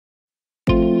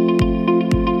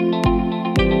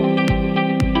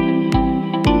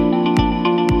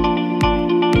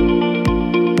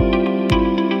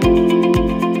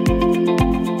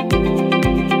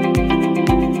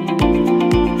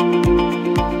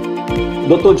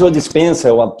Dr. Joe Dispenza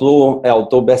é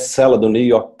autor best-seller do New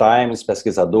York Times,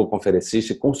 pesquisador,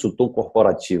 conferencista e consultor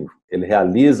corporativo. Ele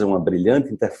realiza uma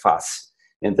brilhante interface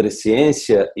entre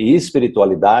ciência e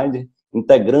espiritualidade,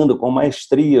 integrando com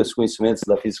maestria os conhecimentos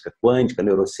da física quântica,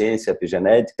 neurociência e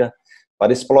epigenética,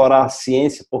 para explorar a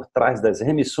ciência por trás das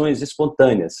remissões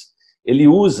espontâneas. Ele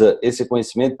usa esse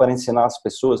conhecimento para ensinar as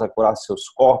pessoas a curar seus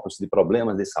corpos de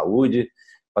problemas de saúde,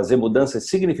 fazer mudanças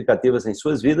significativas em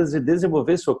suas vidas e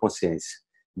desenvolver sua consciência.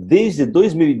 Desde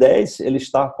 2010, ele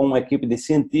está com uma equipe de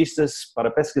cientistas para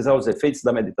pesquisar os efeitos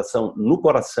da meditação no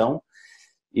coração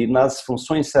e nas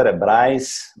funções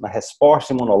cerebrais, na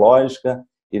resposta imunológica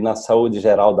e na saúde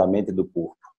geral da mente e do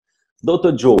corpo.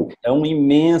 Dr. Joe, é um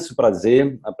imenso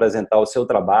prazer apresentar o seu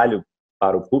trabalho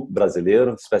para o público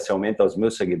brasileiro, especialmente aos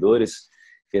meus seguidores,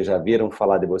 que já viram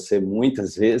falar de você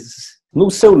muitas vezes. No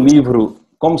seu livro,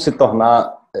 Como se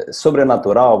tornar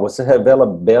sobrenatural, você revela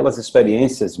belas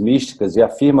experiências místicas e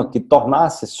afirma que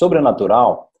tornar-se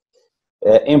sobrenatural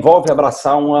envolve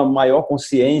abraçar uma maior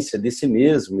consciência de si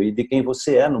mesmo e de quem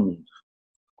você é no mundo.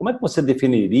 Como é que você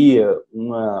definiria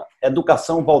uma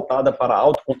educação voltada para a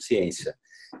autoconsciência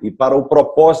e para o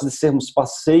propósito de sermos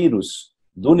parceiros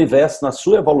do universo na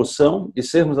sua evolução e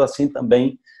sermos assim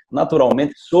também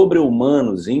naturalmente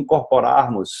sobre-humanos e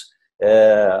incorporarmos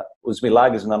os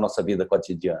milagres na nossa vida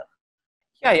cotidiana?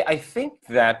 Yeah, I think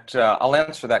that I'll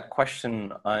answer that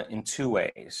question in two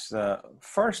ways.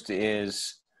 First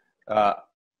is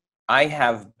I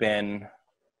have been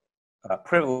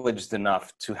privileged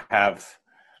enough to have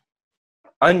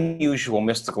unusual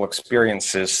mystical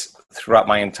experiences throughout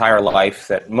my entire life,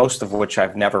 that most of which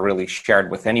I've never really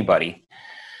shared with anybody.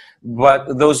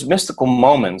 But those mystical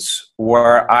moments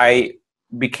where I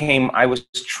was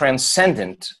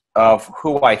transcendent of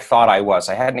who I thought I was.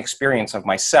 I had an experience of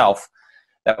myself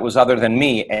that was other than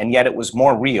me, and yet it was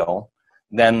more real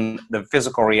than the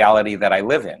physical reality that I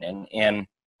live in. And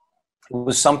it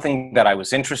was something that I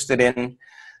was interested in.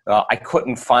 I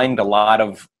couldn't find a lot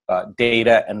of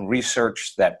data and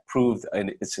research that proved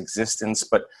its existence,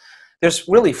 but there's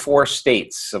really four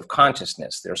states of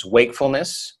consciousness. There's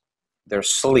wakefulness, there's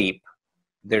sleep,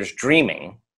 there's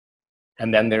dreaming,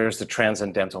 and then there's the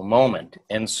transcendental moment.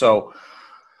 And so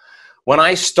when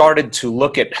I started to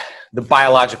look at the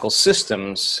biological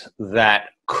systems that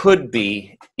could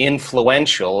be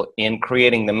influential in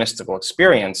creating the mystical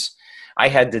experience, I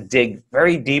had to dig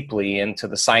very deeply into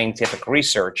the scientific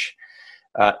research,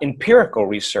 empirical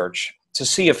research, to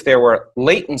see if there were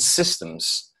latent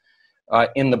systems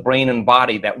in the brain and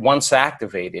body that, once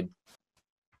activated,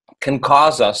 can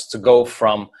cause us to go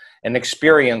from an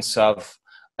experience of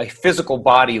a physical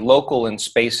body local in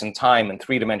space and time and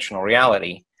three-dimensional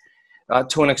reality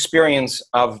to an experience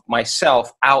of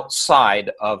myself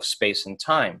outside of space and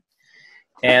time.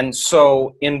 And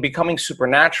so in Becoming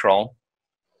Supernatural,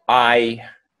 I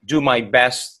do my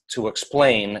best to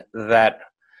explain that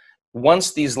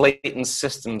once these latent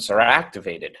systems are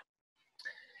activated,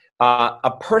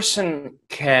 a person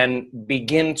can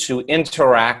begin to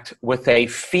interact with a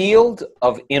field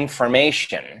of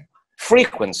information,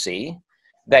 frequency,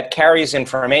 that carries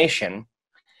information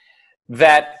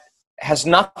that has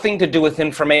nothing to do with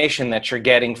information that you're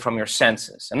getting from your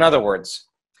senses. In other words,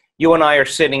 you and I are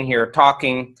sitting here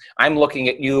talking. I'm looking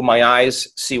at you. My eyes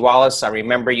see Wallace. I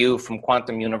remember you from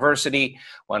Quantum University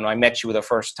when I met you the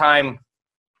first time.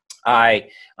 I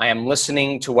am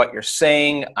listening to what you're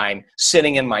saying. I'm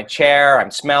sitting in my chair.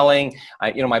 I'm smelling.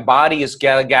 My body is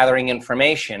gathering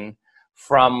information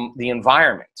from the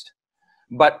environment.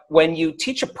 But when you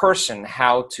teach a person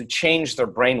how to change their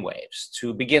brainwaves,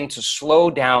 to begin to slow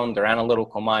down their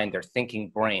analytical mind, their thinking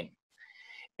brain,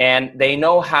 and they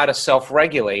know how to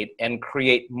self-regulate and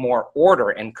create more order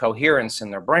and coherence in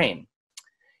their brain,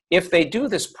 if they do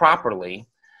this properly,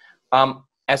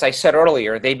 as I said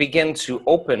earlier, they begin to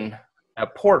open a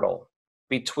portal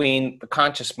between the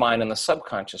conscious mind and the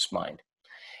subconscious mind.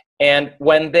 And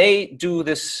when they do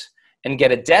this and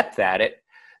get adept at it,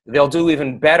 they'll do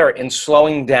even better in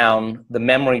slowing down the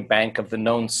memory bank of the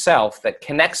known self that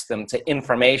connects them to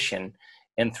information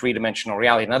in three-dimensional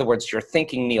reality. In other words, your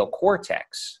thinking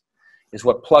neocortex is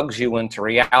what plugs you into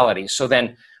reality. So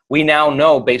then we now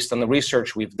know, based on the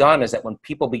research we've done, is that when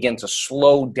people begin to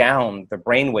slow down the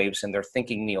brainwaves in their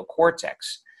thinking neocortex,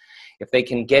 if they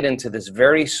can get into this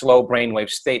very slow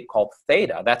brainwave state called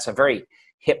theta, that's a very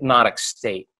hypnotic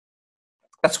state.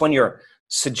 That's when you're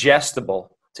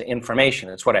suggestible to information.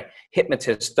 It's what a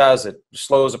hypnotist does. It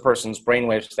slows a person's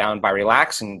brainwaves down by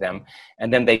relaxing them,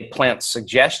 and then they plant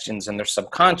suggestions in their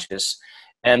subconscious,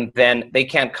 and then they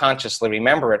can't consciously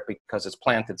remember it because it's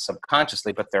planted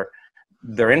subconsciously, but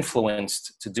they're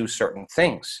influenced to do certain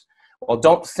things. Well,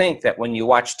 don't think that when you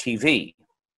watch TV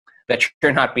that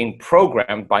you're not being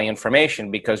programmed by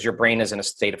information because your brain is in a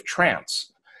state of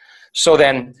trance. So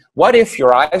then, what if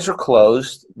your eyes are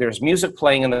closed, there's music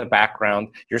playing in the background,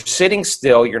 you're sitting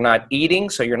still, you're not eating,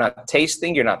 so you're not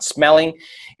tasting, you're not smelling,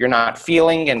 you're not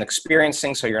feeling and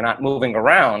experiencing, so you're not moving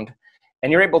around,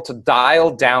 and you're able to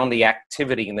dial down the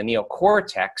activity in the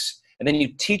neocortex, and then you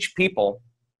teach people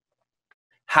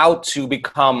how to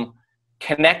become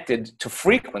connected to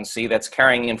frequency that's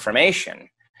carrying information.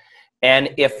 And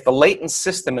if the latent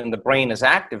system in the brain is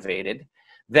activated,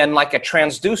 then like a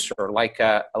transducer, like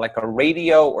a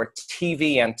radio or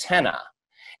TV antenna,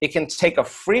 it can take a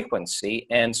frequency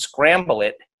and scramble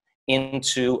it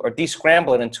into, or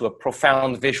descramble it into a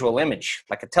profound visual image,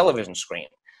 like a television screen.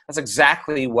 That's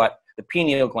exactly what the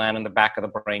pineal gland in the back of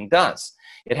the brain does.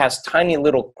 It has tiny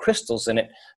little crystals in it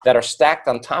that are stacked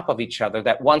on top of each other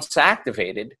that once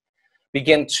activated,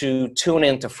 begin to tune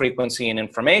into frequency and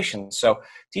information. So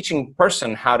teaching a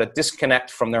person how to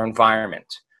disconnect from their environment,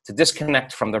 to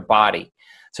disconnect from their body,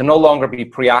 to no longer be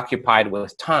preoccupied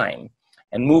with time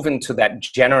and move into that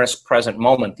generous present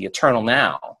moment, the eternal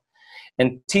now,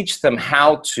 and teach them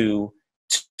how to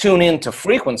tune into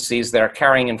frequencies that are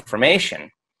carrying information,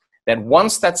 that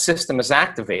once that system is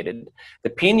activated, the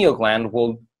pineal gland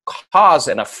will cause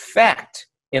an effect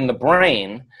in the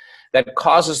brain that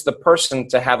causes the person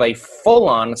to have a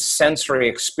full-on sensory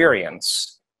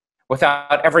experience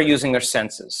without ever using their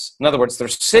senses. In other words, they're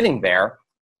sitting there,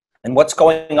 and what's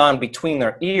going on between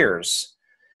their ears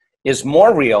is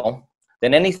more real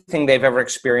than anything they've ever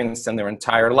experienced in their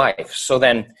entire life. So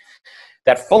then,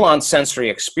 that full-on sensory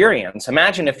experience,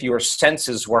 imagine if your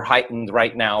senses were heightened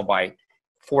right now by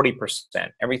 40%.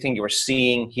 Everything you were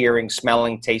seeing, hearing,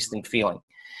 smelling, tasting, feeling.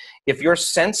 If your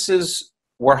senses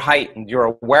were heightened, your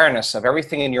awareness of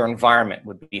everything in your environment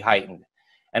would be heightened.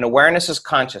 And awareness is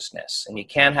consciousness, and you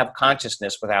can't have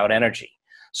consciousness without energy.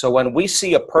 So when we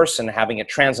see a person having a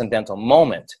transcendental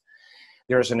moment,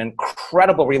 there's an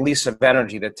incredible release of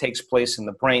energy that takes place in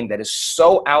the brain that is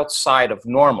so outside of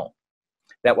normal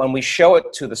that when we show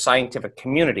it to the scientific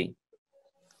community,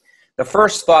 the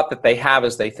first thought that they have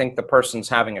is they think the person's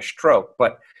having a stroke,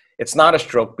 but it's not a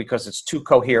stroke because it's too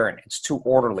coherent, it's too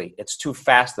orderly, it's too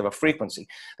fast of a frequency.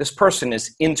 This person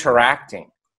is interacting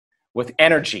with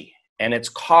energy, and it's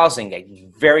causing a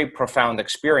very profound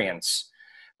experience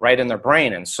right in their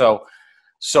brain. And so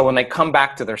when they come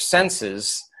back to their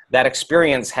senses, that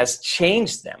experience has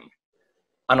changed them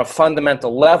on a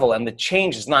fundamental level, and the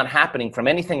change is not happening from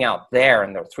anything out there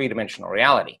in their three-dimensional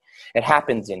reality. It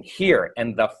happens in here,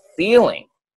 and the feeling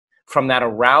from that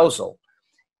arousal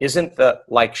isn't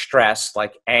like stress,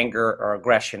 like anger or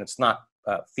aggression. It's not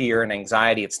fear and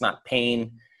anxiety. It's not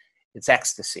pain. It's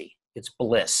ecstasy. It's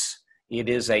bliss. It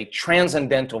is a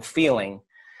transcendental feeling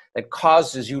that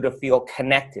causes you to feel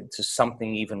connected to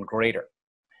something even greater.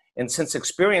 And since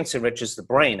experience enriches the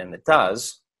brain, and it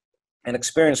does, and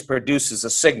experience produces a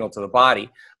signal to the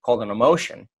body called an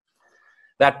emotion,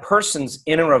 that person's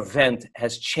inner event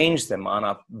has changed them on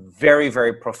a very,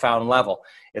 very profound level.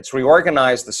 It's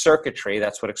reorganized the circuitry,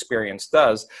 that's what experience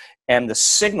does, and the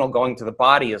signal going to the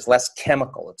body is less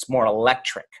chemical, it's more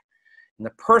electric. And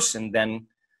the person then,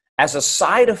 as a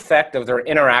side effect of their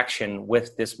interaction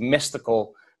with this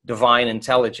mystical divine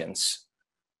intelligence,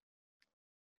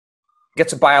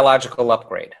 gets a biological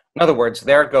upgrade. In other words,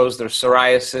 there goes their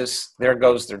psoriasis, there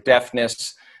goes their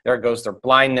deafness, there goes their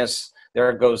blindness,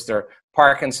 there goes their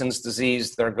Parkinson's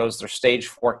disease, there goes their stage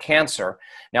 4 cancer.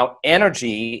 Now,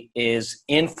 energy is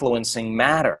influencing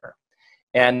matter,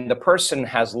 and the person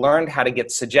has learned how to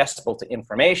get suggestible to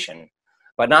information,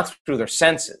 but not through their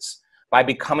senses, by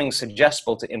becoming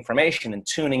suggestible to information and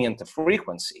tuning into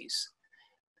frequencies,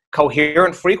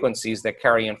 coherent frequencies that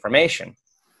carry information.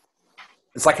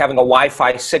 It's like having a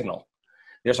Wi-Fi signal.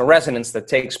 There's a resonance that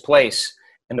takes place,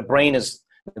 and the brain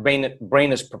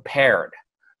is prepared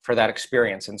for that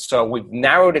experience. And so we've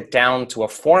narrowed it down to a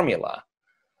formula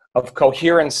of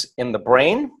coherence in the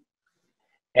brain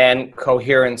and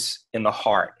coherence in the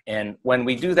heart. And when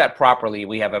we do that properly,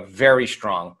 we have a very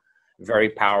strong, very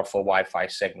powerful Wi-Fi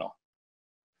signal.